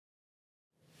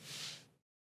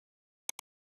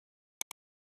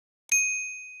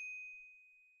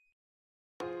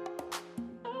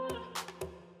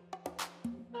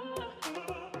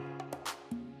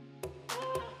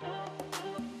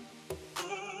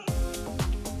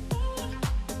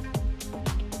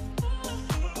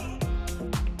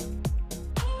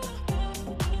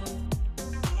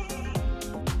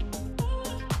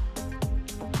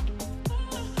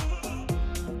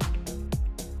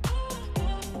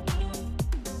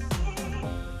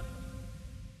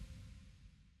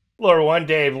Hello everyone,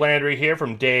 Dave Landry here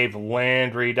from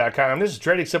DaveLandry.com. This is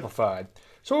Trading Simplified.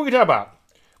 So what are we talking about?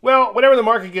 Well, whenever the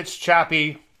market gets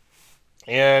choppy,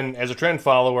 and as a trend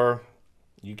follower,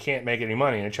 you can't make any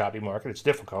money in a choppy market. It's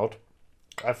difficult.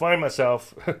 I find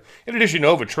myself, in addition to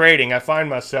over trading, I find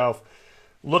myself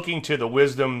looking to the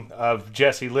wisdom of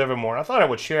Jesse Livermore. I thought I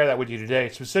would share that with you today.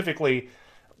 Specifically,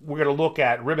 we're going to look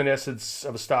at Reminiscences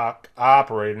of a Stock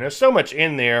Operator. And there's so much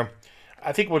in there.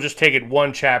 I think we'll just take it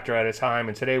one chapter at a time,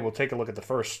 and today we'll take a look at the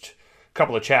first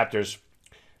couple of chapters.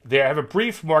 There, I have a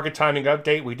brief market timing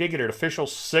update. We did get an official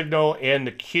signal in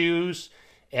the Qs,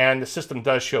 and the system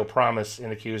does show promise in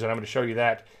the Qs, and I'm going to show you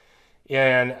that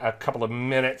in a couple of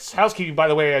minutes. Housekeeping, by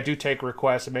the way, I do take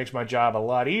requests. It makes my job a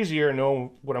lot easier,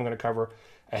 know what I'm going to cover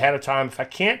ahead of time. If I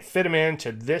can't fit them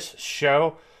into this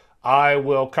show, I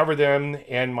will cover them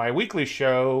in my weekly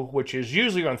show, which is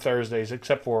usually on Thursdays,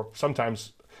 except for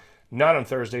sometimes not on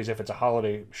Thursdays if it's a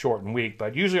holiday shortened week,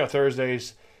 but usually on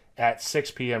Thursdays at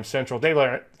 6 p.m. Central.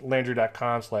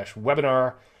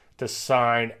 DaveLandry.com/webinar to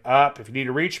sign up. If you need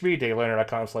to reach me,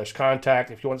 DaveLandry.com/contact.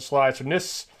 If you want the slides from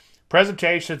this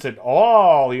presentations and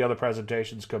all the other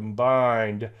presentations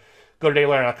combined, go to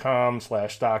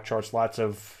DaveLandry.com/StockCharts. Lots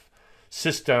of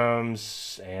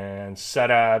systems and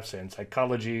setups and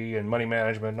psychology and money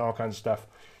management and all kinds of stuff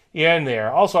in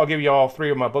there. Also, I'll give you all three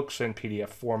of my books in PDF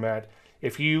format.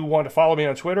 If you want to follow me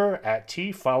on Twitter, at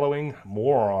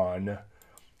TFollowingMoron.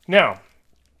 Now,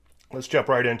 let's jump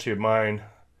right into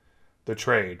the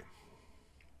trade.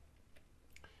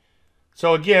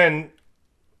 So again,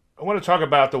 I want to talk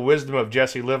about the wisdom of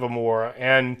Jesse Livermore,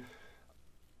 and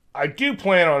I do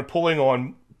plan on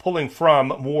pulling from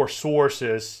more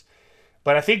sources,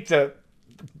 but I think the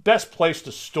best place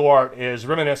to start is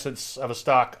Reminiscence of a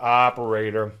Stock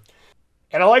Operator.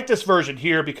 And I like this version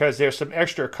here because there's some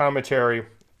extra commentary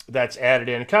that's added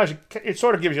in. It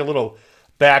sort of gives you a little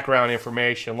background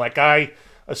information. Like, I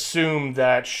assumed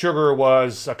that sugar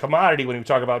was a commodity when he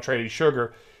talked about trading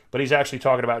sugar, but he's actually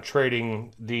talking about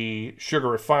trading the sugar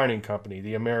refining company,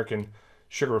 the American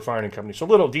Sugar Refining Company. So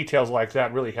little details like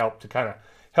that really help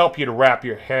you to wrap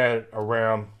your head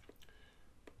around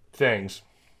things.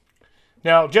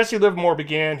 Now, Jesse Livermore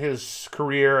began his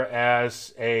career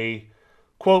as a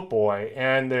quote boy,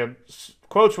 and the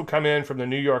quotes would come in from the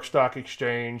New York Stock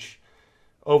Exchange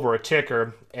over a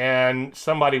ticker, and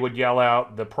somebody would yell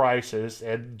out the prices,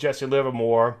 and Jesse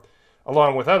Livermore,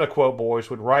 along with other quote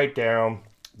boys, would write down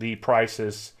the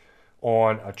prices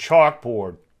on a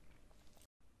chalkboard.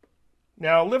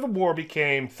 Now, Livermore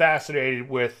became fascinated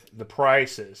with the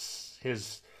prices.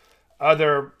 His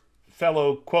other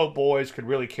fellow quote boys could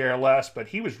really care less, but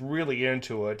he was really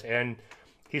into it, and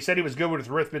he said he was good with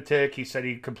arithmetic. He said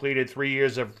he completed 3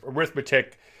 years of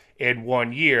arithmetic in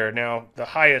 1 year. Now, the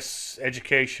highest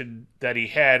education that he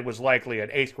had was likely an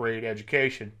 8th grade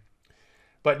education.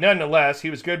 But nonetheless, he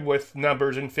was good with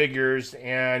numbers and figures,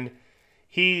 and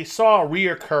he saw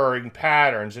reoccurring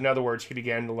patterns. In other words, he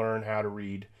began to learn how to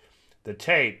read the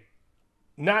tape.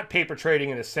 Not paper trading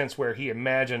in a sense where he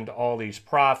imagined all these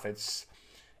profits,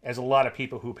 as a lot of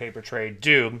people who paper trade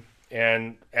do.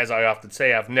 And as I often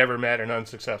say, I've never met an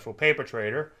unsuccessful paper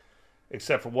trader,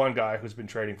 except for one guy who's been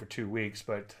trading for 2 weeks,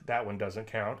 but that one doesn't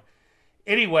count.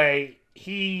 Anyway,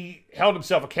 he held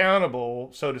himself accountable,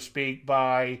 so to speak,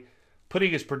 by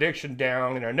putting his prediction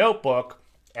down in a notebook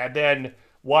and then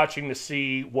watching to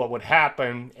see what would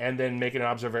happen and then making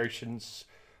observations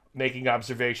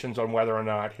on whether or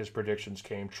not his predictions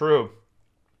came true.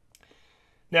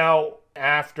 Now,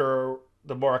 after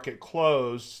the market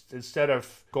closed, instead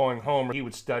of going home, he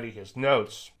would study his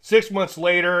notes. 6 months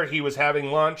later, he was having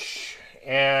lunch,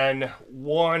 and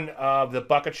one of the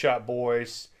bucket shop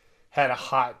boys had a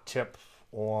hot tip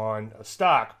on a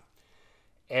stock.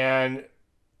 And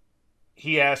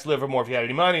he asked Livermore if he had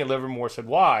any money, and Livermore said,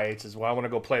 why? He says, well, I want to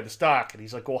go play the stock. And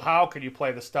he's like, well, how can you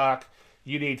play the stock?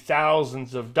 You need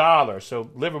thousands of dollars. So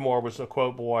Livermore was a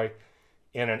quote boy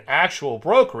in an actual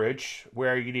brokerage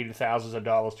where you needed thousands of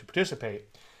dollars to participate.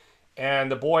 And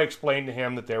the boy explained to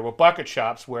him that there were bucket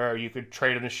shops where you could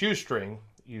trade on a shoestring,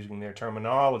 using their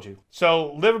terminology.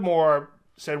 So Livermore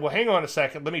said, well, hang on a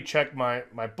second, let me check my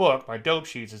book, my dope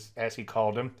sheets, as he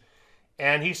called them.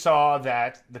 And he saw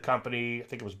that the company, I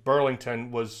think it was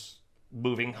Burlington, was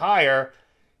moving higher,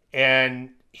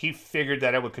 and he figured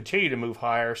that it would continue to move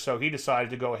higher, so he decided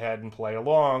to go ahead and play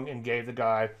along and gave the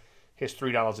guy his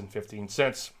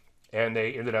 $3.15, and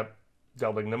they ended up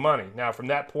doubling the money. Now, from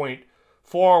that point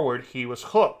forward, he was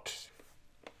hooked,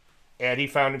 and he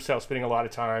found himself spending a lot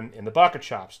of time in the bucket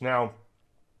shops. Now,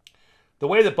 the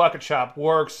way the bucket shop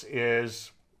works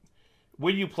is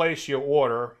when you place your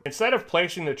order, instead of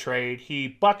placing the trade, he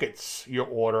buckets your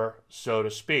order, so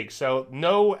to speak. So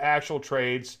no actual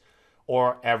trades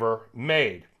are ever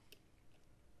made.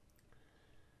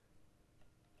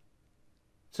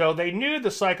 So they knew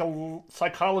the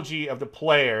psychology of the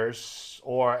players,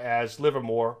 or as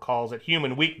Livermore calls it,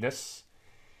 human weakness.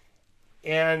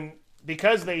 And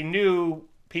because they knew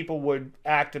people would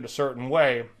act in a certain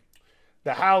way,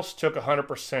 the house took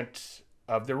 100%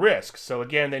 of the risk. So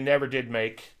again, they never did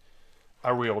make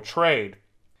a real trade.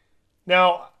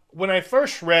 Now, when I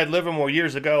first read Livermore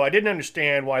years ago, I didn't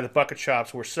understand why the bucket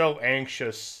shops were so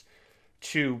anxious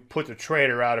to put the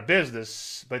trader out of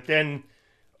business. But then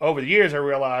over the years, I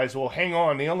realized, well, hang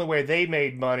on, the only way they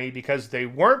made money, because they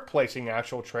weren't placing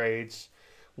actual trades,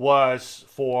 was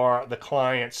for the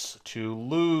clients to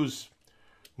lose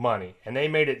money. And they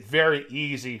made it very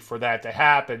easy for that to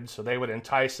happen, so they would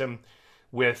entice them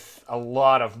with a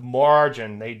lot of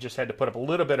margin. They just had to put up a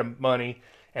little bit of money,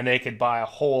 and they could buy a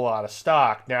whole lot of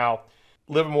stock. Now,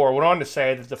 Livermore went on to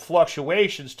say that the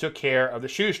fluctuations took care of the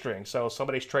shoestring. So if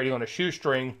somebody's trading on a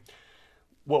shoestring,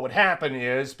 what would happen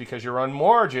is, because you're on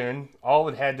margin, all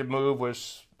it had to move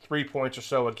was 3 points or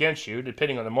so against you.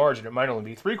 Depending on the margin, it might only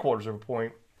be 3/4 of a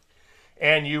point,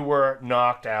 and you were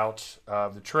knocked out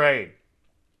of the trade.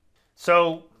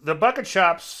 So the bucket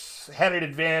shops had an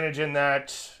advantage in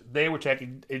that they were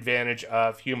taking advantage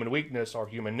of human weakness or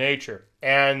human nature.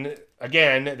 And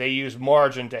again, they used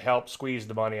margin to help squeeze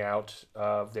the money out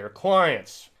of their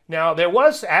clients. Now, there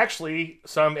was actually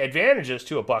some advantages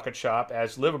to a bucket shop,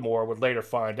 as Livermore would later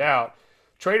find out.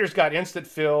 Traders got instant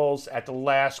fills at the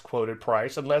last quoted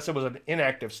price, unless it was an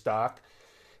inactive stock.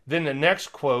 Then the next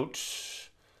quote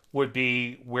would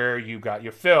be where you got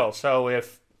your fill. So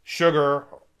if sugar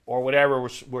or whatever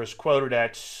was quoted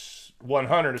at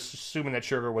 100, assuming that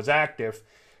sugar was active,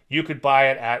 you could buy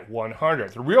it at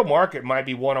 100. The real market might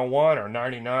be 101 or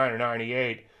 99 or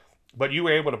 98. But you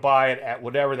were able to buy it at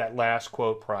whatever that last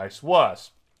quote price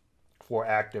was for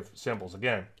active symbols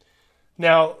again.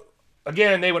 Now,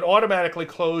 again, they would automatically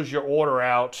close your order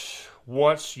out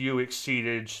once you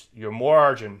exceeded your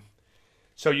margin.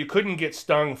 So you couldn't get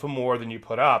stung for more than you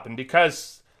put up. And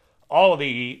because all of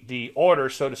the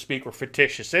orders, so to speak, were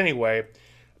fictitious anyway,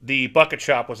 the bucket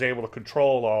shop was able to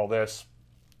control all this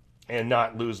and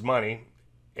not lose money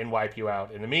and wipe you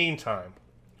out in the meantime.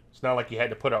 It's not like you had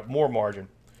to put up more margin.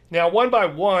 Now, one by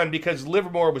one, because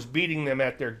Livermore was beating them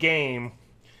at their game,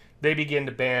 they began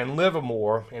to ban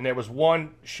Livermore. And there was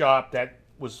one shop that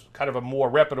was kind of a more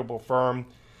reputable firm,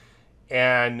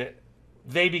 and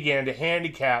they began to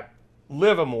handicap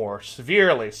Livermore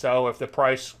severely. So if the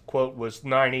price quote was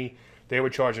 90, they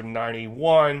would charge him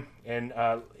 91, and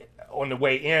on the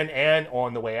way in and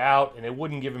on the way out, and it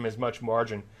wouldn't give him as much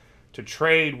margin to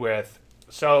trade with.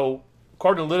 So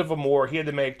according to Livermore, he had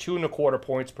to make 2 1/4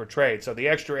 points per trade. So the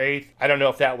extra eighth, I don't know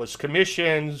if that was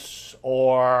commissions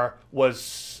or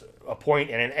was a point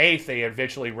and an eighth they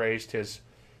eventually raised his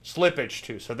slippage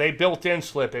to. So they built in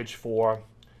slippage for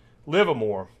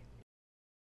Livermore.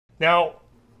 Now,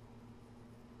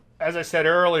 as I said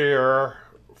earlier,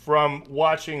 from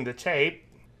watching the tape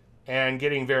and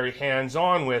getting very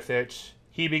hands-on with it,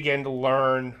 he began to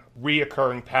learn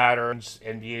reoccurring patterns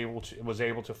and was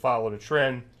able to follow the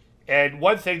trend. And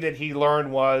one thing that he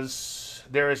learned was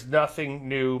there is nothing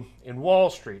new in Wall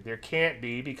Street. There can't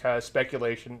be, because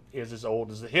speculation is as old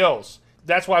as the hills.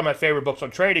 That's why my favorite books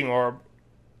on trading are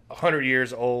 100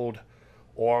 years old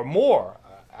or more.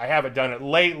 I haven't done it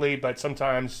lately, but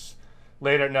sometimes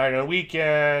late at night on a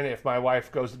weekend, if my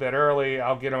wife goes to bed early,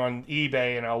 I'll get on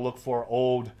eBay and I'll look for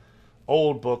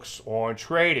old books on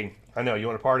trading. I know, you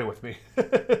want to party with me.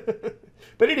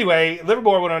 But anyway,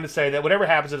 Livermore went on to say that whatever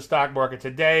happens in the stock market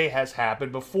today has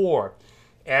happened before.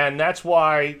 And that's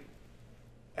why,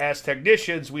 as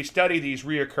technicians, we study these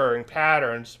reoccurring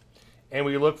patterns and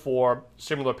we look for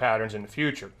similar patterns in the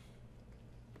future.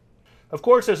 Of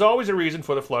course, there's always a reason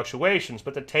for the fluctuations,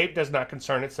 but the tape does not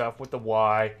concern itself with the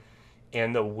why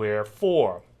and the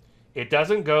wherefore. It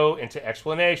doesn't go into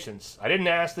explanations. I didn't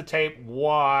ask the tape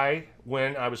why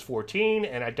when I was 14,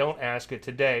 and I don't ask it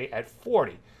today at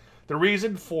 40. The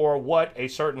reason for what a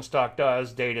certain stock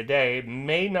does day to day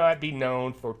may not be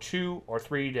known for 2 or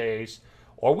 3 days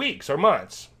or weeks or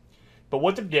months. But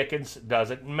what the dickens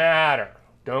does it matter?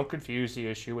 Don't confuse the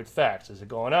issue with facts. Is it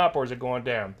going up or is it going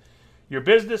down? Your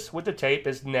business with the tape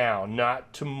is now,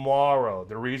 not tomorrow.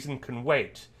 The reason can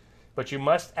wait. But you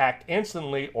must act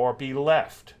instantly or be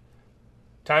left.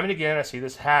 Time and again, I see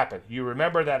this happen. You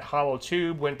remember that hollow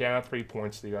tube went down 3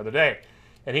 points the other day.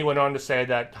 And he went on to say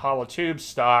that hollow tube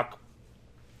stock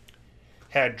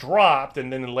had dropped,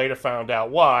 and then later found out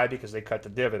why, because they cut the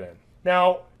dividend.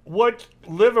 Now, what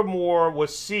Livermore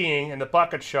was seeing in the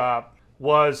bucket shop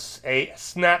was a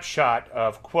snapshot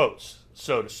of quotes,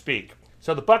 so to speak.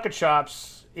 So the bucket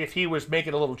shops, if he was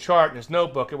making a little chart in his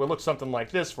notebook, it would look something like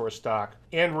this for a stock.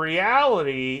 In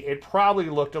reality, it probably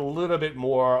looked a little bit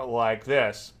more like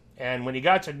this. And when he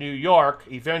got to New York,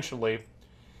 eventually,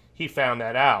 he found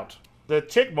that out. The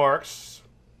tick marks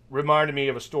reminded me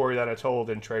of a story that I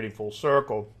told in Trading Full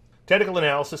Circle. Technical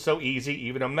analysis so easy,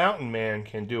 even a mountain man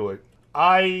can do it.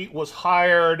 I was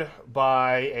hired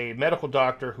by a medical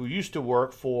doctor who used to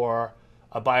work for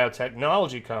a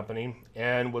biotechnology company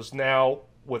and was now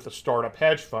with a startup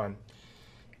hedge fund.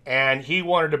 And he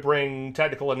wanted to bring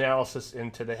technical analysis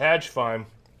into the hedge fund.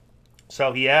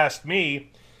 So he asked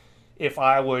me if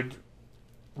I would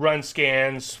run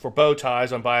scans for bow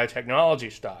ties on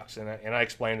biotechnology stocks. And I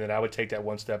explained that I would take that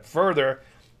one step further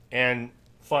and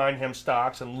find him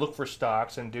stocks and look for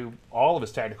stocks and do all of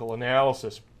his technical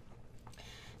analysis.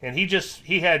 And he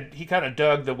kind of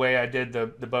dug the way I did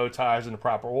the bow ties in the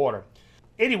proper order.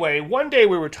 Anyway, one day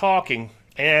we were talking,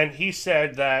 and he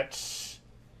said that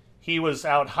he was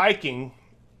out hiking,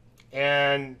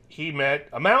 and he met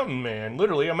a mountain man,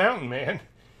 literally a mountain man.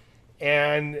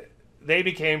 And they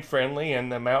became friendly,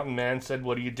 and the mountain man said,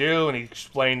 "What do you do?" And he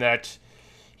explained that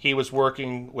he was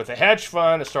working with a hedge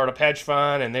fund, a startup hedge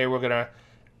fund, and they were going to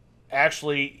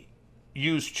actually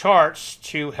use charts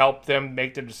to help them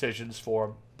make the decisions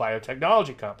for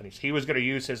biotechnology companies. He was going to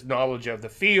use his knowledge of the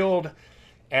field,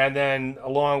 and then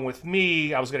along with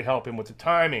me, I was going to help him with the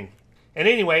timing. And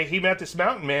anyway, he met this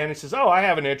mountain man. He says, "Oh, I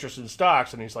have an interest in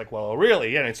stocks." And he's like, "Well,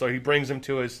 really?" And so he brings him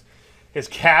to his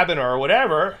cabin or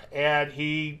whatever, and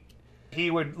he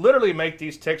would literally make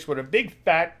these ticks with a big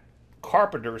fat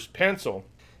carpenter's pencil.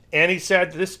 And he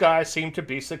said this guy seemed to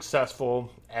be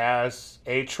successful as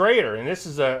a trader. And this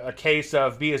is a case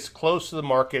of be as close to the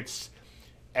markets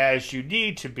as you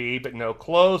need to be, but no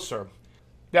closer.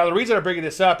 Now, the reason I'm bringing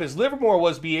this up is Livermore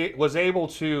was able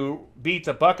to beat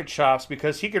the bucket shops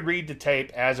because he could read the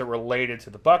tape as it related to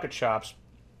the bucket shops.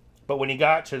 But when he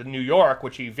got to New York,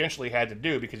 which he eventually had to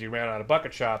do because he ran out of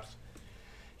bucket shops,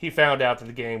 he found out that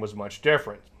the game was much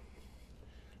different.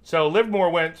 So Livermore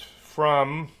went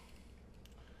from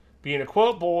being a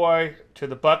quote boy to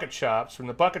the bucket shops, from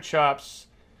the bucket shops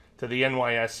to the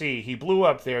NYSE. He blew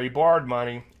up there, he borrowed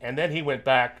money, and then he went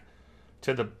back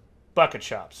to the bucket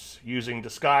shops, using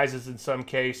disguises in some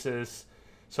cases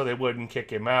so they wouldn't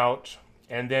kick him out.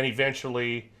 And then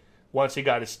eventually, once he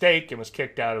got his stake and was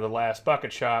kicked out of the last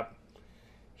bucket shop,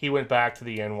 he went back to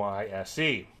the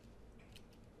NYSE.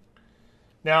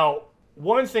 Now,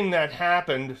 one thing that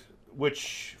happened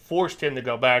which forced him to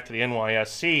go back to the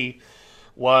NYSE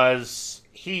was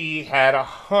he had a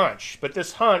hunch, but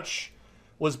this hunch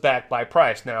was backed by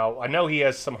price. Now, I know he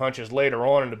has some hunches later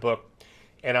on in the book,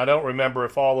 and I don't remember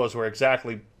if all those were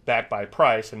exactly backed by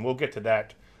price, and we'll get to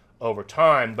that over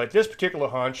time, but this particular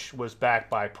hunch was backed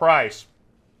by price.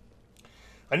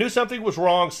 I knew something was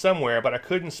wrong somewhere, but I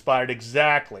couldn't spot it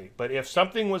exactly. But if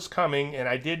something was coming and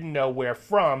I didn't know where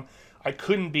from, I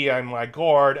couldn't be on my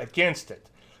guard against it.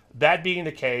 That being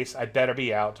the case, I better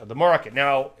be out of the market.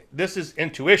 Now, this is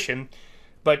intuition,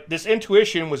 but this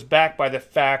intuition was backed by the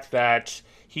fact that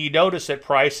he noticed that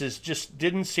prices just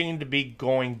didn't seem to be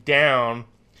going down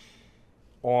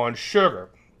on sugar,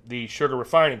 the sugar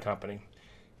refining company.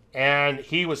 And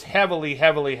he was heavily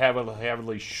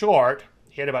short.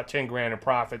 He had about 10 grand in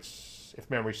profits, if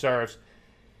memory serves.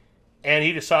 And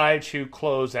he decided to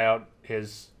close out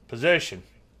his position.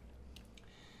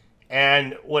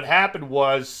 And what happened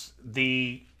was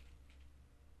the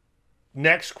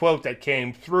next quote that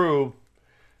came through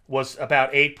was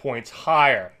about 8 points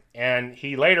higher. And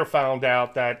he later found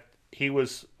out that he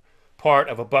was part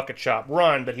of a bucket shop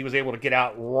run, but he was able to get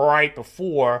out right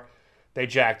before they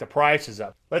jacked the prices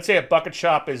up. Let's say a bucket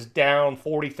shop is down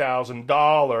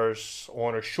 $40,000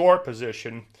 on a short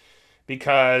position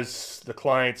because the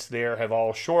clients there have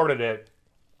all shorted it.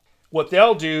 What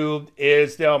they'll do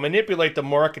is they'll manipulate the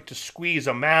market to squeeze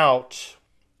them out.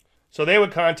 So they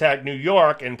would contact New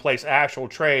York and place actual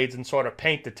trades and sort of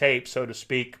paint the tape, so to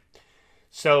speak,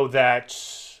 so that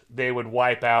they would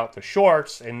wipe out the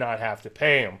shorts and not have to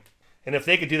pay them. And if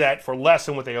they could do that for less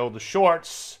than what they owed the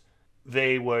shorts,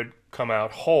 they would come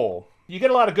out whole. You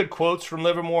get a lot of good quotes from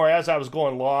Livermore. As I was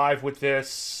going live with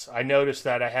this, I noticed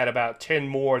that I had about 10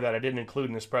 more that I didn't include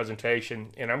in this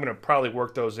presentation, and I'm going to probably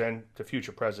work those into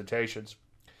future presentations.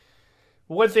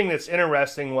 One thing that's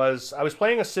interesting was I was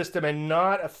playing a system and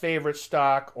not a favorite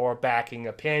stock or backing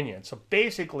opinion. So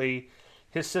basically,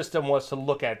 his system was to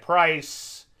look at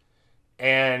price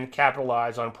and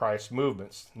capitalize on price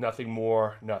movements. Nothing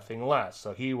more, nothing less.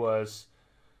 So he was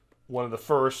one of the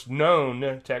first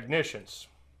known technicians.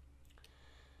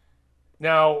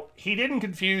 Now, he didn't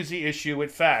confuse the issue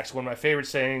with facts. One of my favorite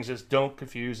sayings is, don't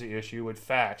confuse the issue with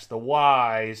facts. The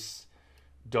whys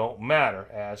don't matter,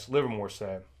 as Livermore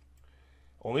said.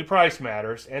 Only price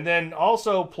matters. And then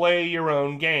also play your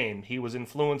own game. He was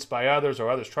influenced by others, or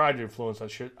others tried to influence,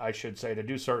 I should say, to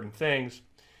do certain things.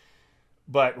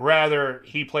 But rather,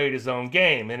 he played his own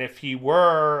game. And if he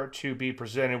were to be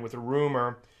presented with a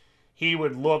rumor, he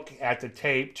would look at the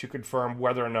tape to confirm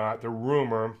whether or not the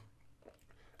rumor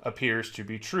appears to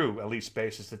be true, at least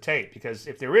basis the tape. Because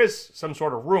if there is some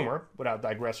sort of rumor, without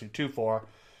digressing too far,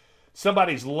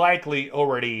 somebody's likely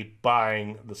already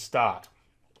buying the stock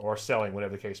or selling,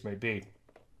 whatever the case may be.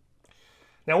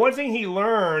 Now, one thing he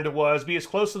learned was be as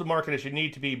close to the market as you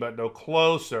need to be, but no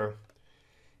closer.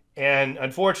 And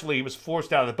unfortunately, he was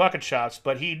forced out of the bucket shops,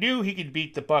 but he knew he could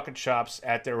beat the bucket shops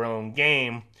at their own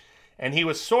game. And he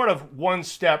was sort of one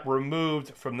step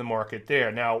removed from the market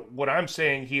there. Now, what I'm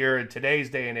saying here in today's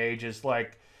day and age is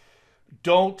like,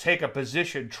 don't take a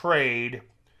position trade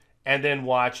and then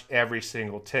watch every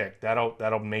single tick.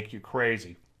 That'll make you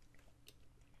crazy.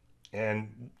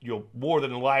 And you'll more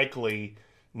than likely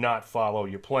not follow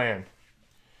your plan.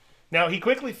 Now, he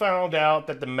quickly found out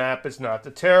that the map is not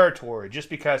the territory. Just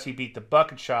because he beat the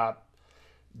bucket shop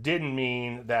didn't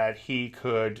mean that he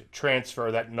could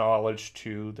transfer that knowledge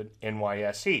to the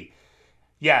NYSE.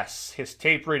 Yes, his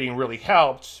tape reading really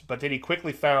helped, but then he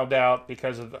quickly found out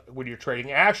because of when you're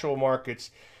trading actual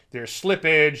markets, there's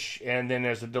slippage, and then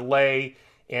there's a delay,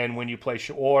 and when you place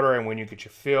your order and when you get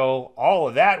your fill, all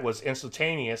of that was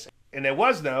instantaneous. And there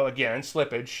was no, again,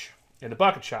 slippage in the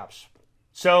bucket shops.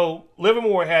 So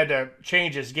Livermore had to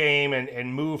change his game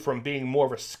and move from being more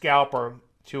of a scalper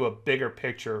to a bigger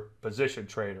picture position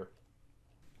trader.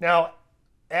 Now,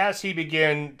 as he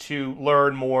began to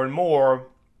learn more and more,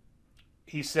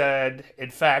 he said, in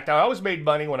fact, I always made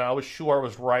money when I was sure I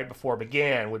was right before it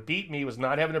began. What beat me was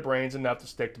not having the brains enough to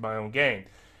stick to my own game.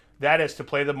 That is to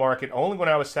play the market only when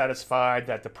I was satisfied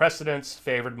that the precedents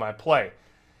favored my play.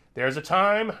 There's a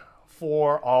time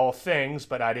for all things,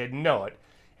 but I didn't know it.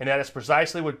 And that is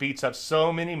precisely what beats up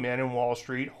so many men in Wall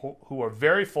Street who are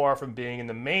very far from being in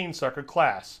the main sucker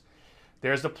class.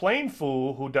 There's the plain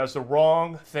fool who does the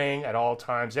wrong thing at all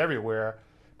times everywhere,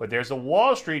 but there's the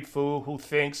Wall Street fool who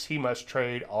thinks he must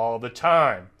trade all the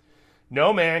time.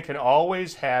 No man can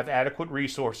always have adequate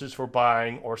resources for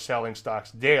buying or selling stocks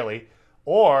daily,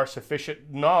 or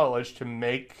sufficient knowledge to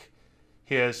make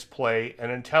his play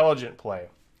an intelligent play.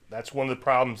 That's one of the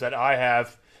problems that I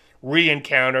have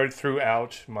re-encountered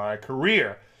throughout my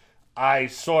career. I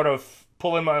sort of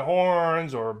pull in my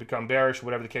horns or become bearish,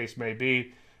 whatever the case may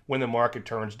be, when the market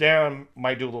turns down.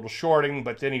 Might do a little shorting,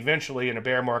 but then eventually in a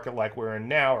bear market like we're in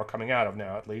now, or coming out of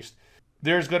now at least,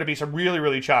 there's going to be some really,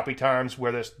 really choppy times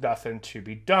where there's nothing to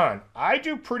be done. I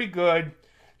do pretty good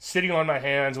sitting on my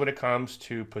hands when it comes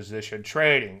to position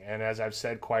trading. And as I've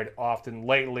said quite often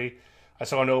lately, I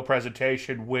saw an old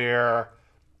presentation where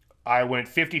I went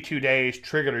 52 days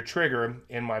trigger to trigger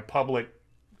in my public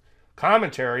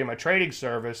commentary, my trading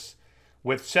service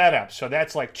with setups. So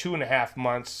that's like 2.5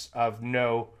 months of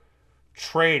no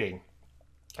trading.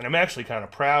 And I'm actually kind of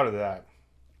proud of that.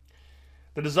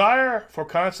 The desire for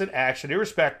constant action,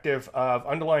 irrespective of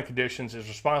underlying conditions, is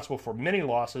responsible for many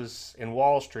losses in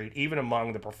Wall Street, even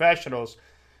among the professionals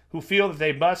who feel that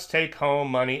they must take home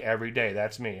money every day.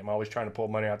 That's me. I'm always trying to pull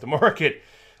money out the market.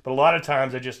 But a lot of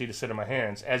times I just need to sit on my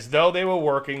hands, as though they were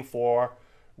working for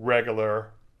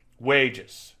regular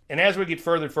wages. And as we get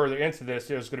further and further into this,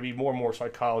 there's going to be more and more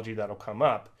psychology that'll come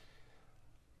up.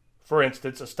 For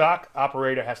instance, a stock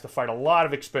operator has to fight a lot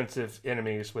of expensive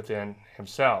enemies within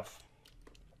himself.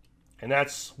 And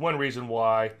that's one reason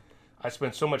why I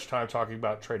spend so much time talking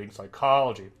about trading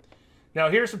psychology. Now,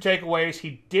 here's some takeaways.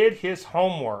 He did his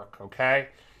homework, okay?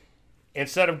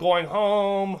 Instead of going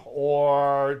home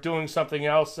or doing something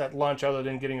else at lunch other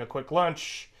than getting a quick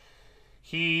lunch,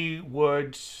 he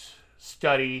would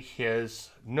study his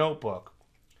notebook.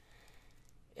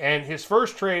 And his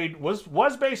first trade was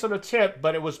based on a tip,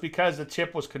 but it was because the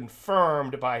tip was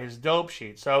confirmed by his dope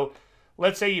sheet. So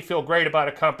let's say you feel great about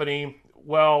a company.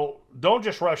 Well, don't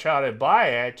just rush out and buy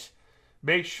it.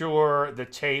 Make sure the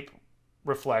tape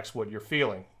reflects what you're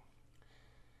feeling.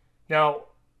 Now,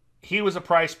 he was a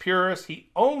price purist. He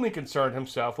only concerned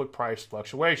himself with price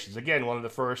fluctuations. Again, one of the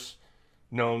first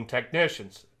known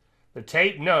technicians. The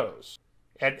tape knows.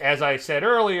 And as I said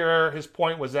earlier, his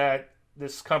point was that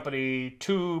this company,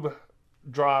 Tube,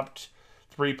 dropped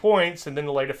 3 points and then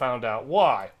later found out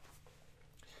why.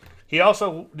 He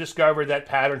also discovered that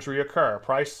patterns reoccur.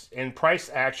 Price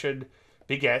action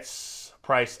begets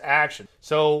price action.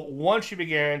 So once you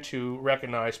began to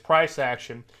recognize price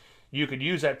action, you could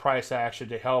use that price action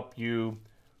to help you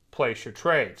place your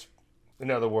trades. In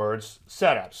other words,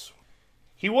 setups.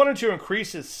 He wanted to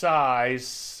increase his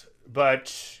size,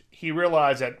 but he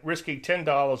realized that risking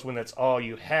 $10 when that's all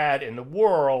you had in the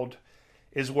world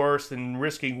is worse than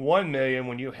risking $1 million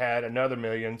when you had another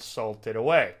million salted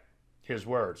away. His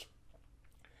words.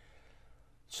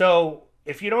 So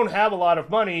if you don't have a lot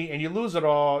of money and you lose it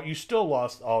all, you still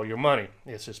lost all your money.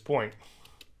 It's his point.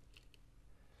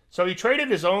 So he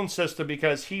traded his own system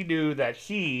because he knew that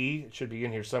he, it should be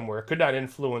in here somewhere, could not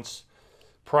influence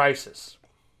prices.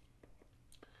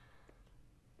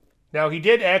 Now, he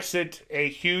did exit a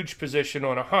huge position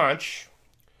on a hunch,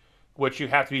 which you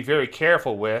have to be very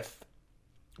careful with.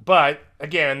 But,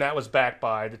 again, that was backed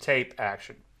by the tape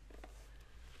action.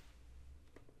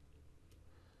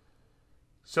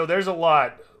 So there's a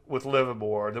lot with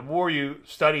Livermore. The more you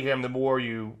study him, the more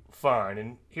you find.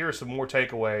 And here are some more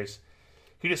takeaways.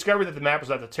 He discovered that the map was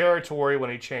not the territory when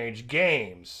he changed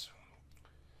games.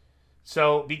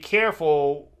 So be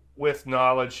careful with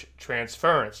knowledge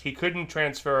transference. He couldn't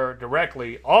transfer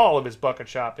directly all of his bucket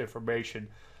shop information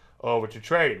over to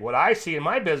trading. What I see in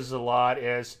my business a lot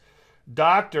is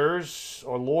doctors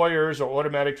or lawyers or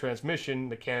automatic transmission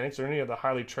mechanics or any of the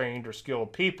highly trained or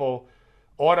skilled people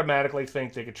automatically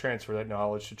think they could transfer that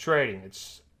knowledge to trading.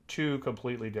 It's two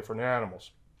completely different animals.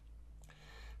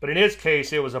 But in his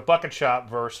case, it was a bucket shop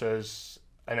versus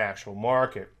an actual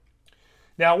market.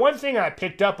 Now, one thing I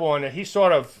picked up on that he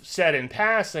sort of said in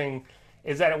passing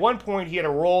is that at one point he had a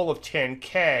roll of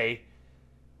 $10K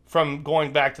from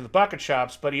going back to the bucket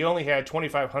shops, but he only had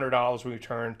 $2,500 when he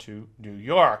returned to New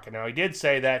York. Now, he did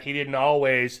say that he didn't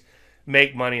always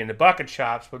make money in the bucket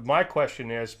shops, but my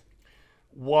question is,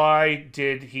 why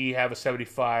did he have a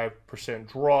 75%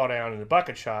 drawdown in the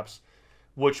bucket shops,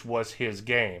 which was his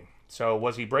game? So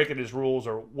was he breaking his rules,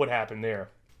 or what happened there?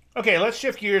 Okay, let's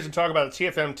shift gears and talk about the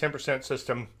TFM 10%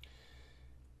 system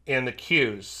in the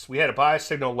Qs. We had a buy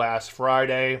signal last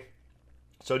Friday.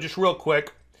 So just real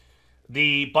quick,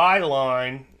 the buy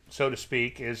line, so to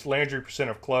speak, is Landry percent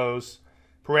of close.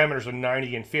 Parameters are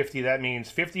 90 and 50. That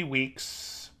means 50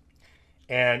 weeks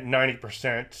and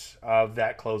 90% of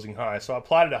that closing high. So I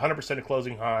plotted 100% of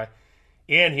closing high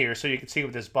in here so you can see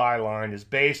what this buy line is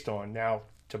based on. Now,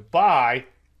 to buy,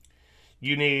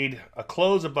 you need a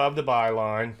close above the buy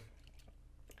line,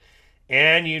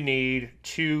 and you need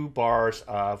 2 bars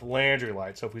of Landry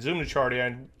light. So if we zoom the chart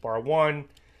in, bar 1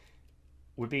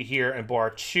 would be here, and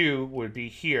bar 2 would be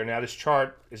here. Now, this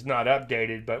chart is not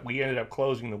updated, but we ended up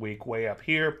closing the week way up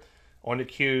here on the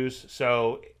Qs,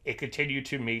 so it continued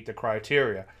to meet the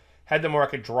criteria. Had the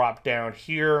market dropped down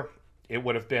here, it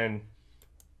would have been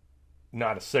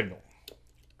not a signal.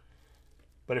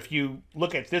 But if you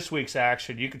look at this week's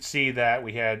action, you can see that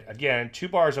we had, again, 2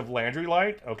 bars of Landry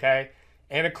light, okay,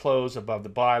 and a close above the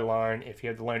buy line. If you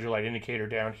have the Landry light indicator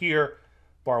down here,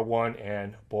 bar 1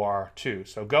 and bar 2.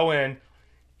 So go in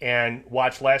and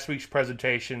watch last week's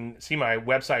presentation. See my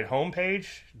website homepage,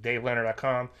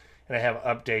 davelandry.com, and I have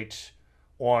updates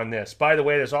on this. By the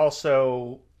way, there's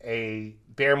also a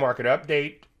bear market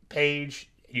update page.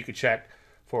 You can check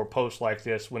for posts like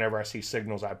this. Whenever I see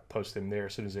signals, I post them there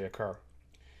as soon as they occur.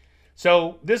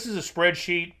 So this is a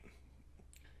spreadsheet,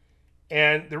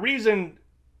 and the reason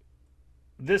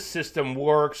this system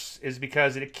works is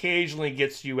because it occasionally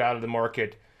gets you out of the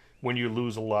market when you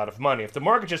lose a lot of money. If the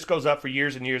market just goes up for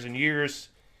years and years and years,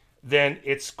 then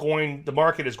the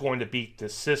market is going to beat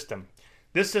this system.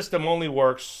 This system only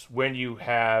works when you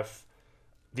have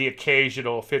the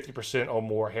occasional 50% or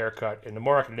more haircut in the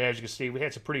market. And as you can see, we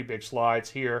had some pretty big slides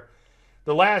here.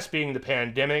 The last being the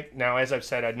pandemic. Now, as I've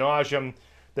said ad nauseum,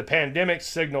 the pandemic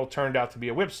signal turned out to be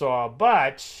a whipsaw,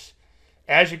 but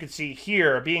as you can see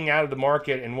here, being out of the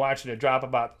market and watching it drop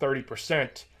about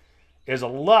 30% is a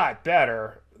lot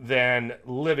better than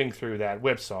living through that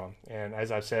whipsaw. And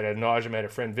as I've said ad nauseum, I had a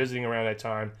friend visiting around that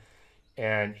time,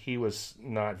 and he was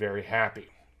not very happy.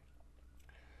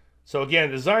 So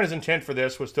again, the designer's intent for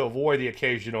this was to avoid the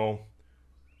occasional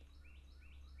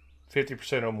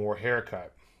 50% or more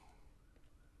haircut.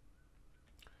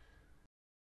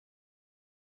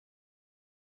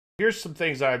 Here's some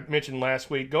things I mentioned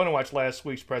last week. Go and watch last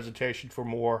week's presentation for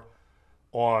more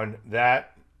on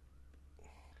that.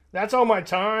 That's all my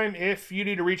time. If you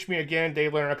need to reach me again,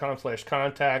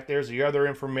 davelandry.com/contact. There's the other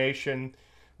information.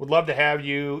 Would love to have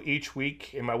you each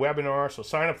week in my webinar, so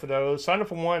sign up for those. Sign up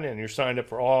for one and you're signed up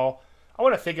for all. I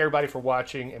want to thank everybody for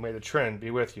watching, and may the trend be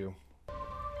with you.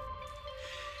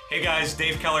 Hey guys,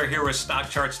 Dave Keller here with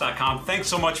StockCharts.com. Thanks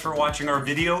so much for watching our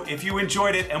video. If you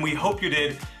enjoyed it, and we hope you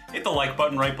did, hit the like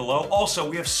button right below. Also,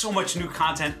 we have so much new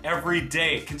content every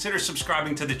day. Consider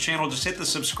subscribing to the channel. Just hit the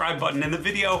subscribe button in the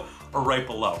video or right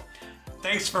below.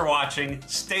 Thanks for watching.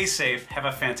 Stay safe. Have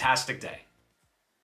a fantastic day.